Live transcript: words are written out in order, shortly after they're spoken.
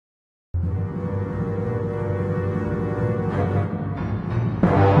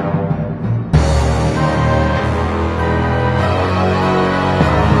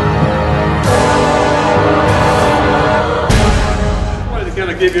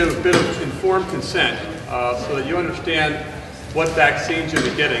give you a bit of informed consent so that you understand what vaccines you'll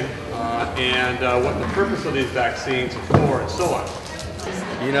be getting and what the purpose of these vaccines are for and so on.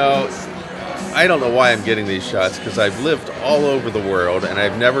 You know, I don't know why I'm getting these shots because I've lived all over the world and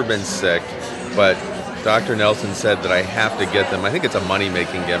I've never been sick, but Dr. Nelson said that I have to get them. I think it's a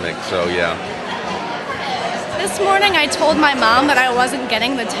money-making gimmick, so yeah. This morning I told my mom that I wasn't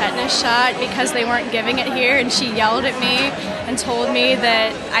getting the tetanus shot because they weren't giving it here, and she yelled at me and told me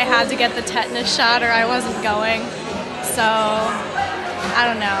that I had to get the tetanus shot or I wasn't going. So, I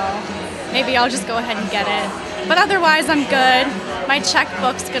don't know. Maybe I'll just go ahead and get it. But otherwise I'm good. My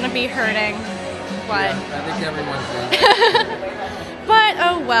checkbook's gonna be hurting. What? Yeah, I think everyone's good. But,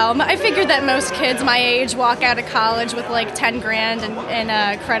 oh well. I figured that most kids my age walk out of college with like 10 grand in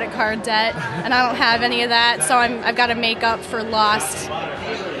credit card debt, and I don't have any of that, so I've got to make up for lost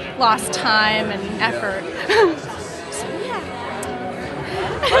time and effort. So,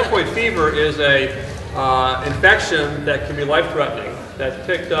 yeah. Typhoid fever is a infection that can be life-threatening that's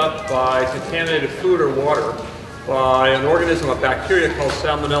picked up by contaminated food or water by an organism, a bacteria called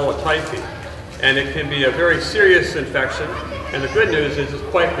Salmonella typhi. And it can be a very serious infection, and the good news is it's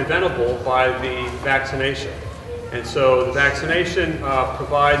quite preventable by the vaccination. And so the vaccination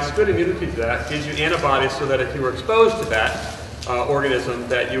provides good immunity to that, gives you antibodies so that if you were exposed to that organism,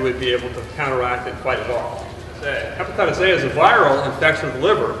 that you would be able to counteract and fight it off. Hepatitis A is a viral infection of the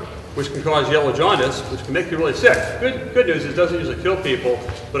liver, which can cause yellow jaundice, which can make you really sick. Good news is it doesn't usually kill people,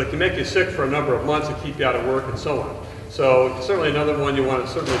 but it can make you sick for a number of months and keep you out of work and so on. So certainly another one you want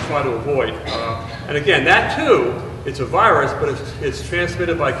to certainly try to avoid. And again, that too, it's a virus, but it's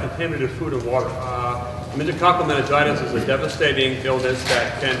transmitted by contaminated food and water. Meningococcal meningitis is a devastating illness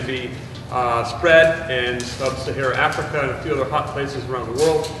that can be spread in sub-Saharan Africa and a few other hot places around the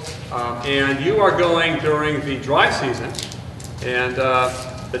world. And you are going during the dry season, and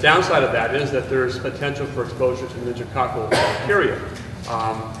the downside of that is that there's potential for exposure to meningococcal bacteria.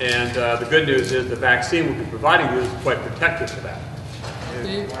 The good news is the vaccine we'll be providing you is quite protective for that.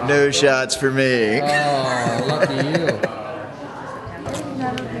 No shots for me. Oh, lucky you.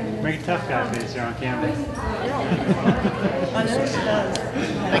 Make a tough guy face here on camera.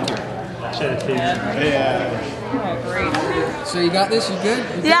 Thank you. Should have Yeah. Oh, great. So you got this? You good?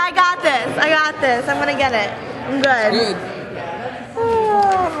 Yeah, I got this. I got this. I'm gonna get it. I'm good. Good.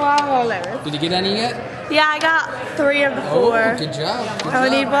 Oh, wow. Did you get any yet? Yeah, I got 3 of the 4. Oh, good job. Good I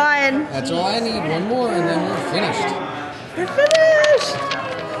job. need 1. That's all I need. One more, and then we're finished. We're finished.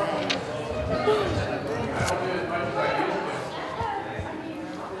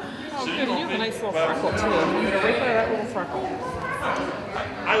 Oh, good. You have a nice little freckle, too. I'm going to right by that little freckle.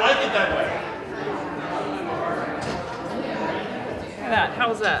 I like it that way. Look at that.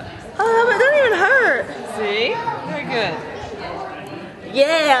 How's that? Oh, but it doesn't even hurt. See? Very good.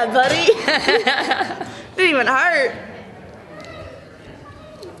 Yeah, buddy. Didn't even hurt.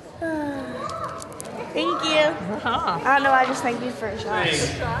 Thank you. Uh-huh. I don't know. I just thank you for a shot.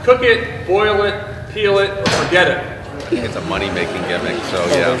 Cook it, boil it, peel it, or forget it. I think it's a money-making gimmick, so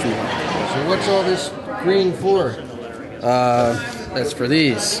yeah. So what's all this green for? That's for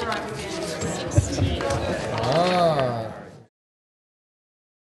these. Oh.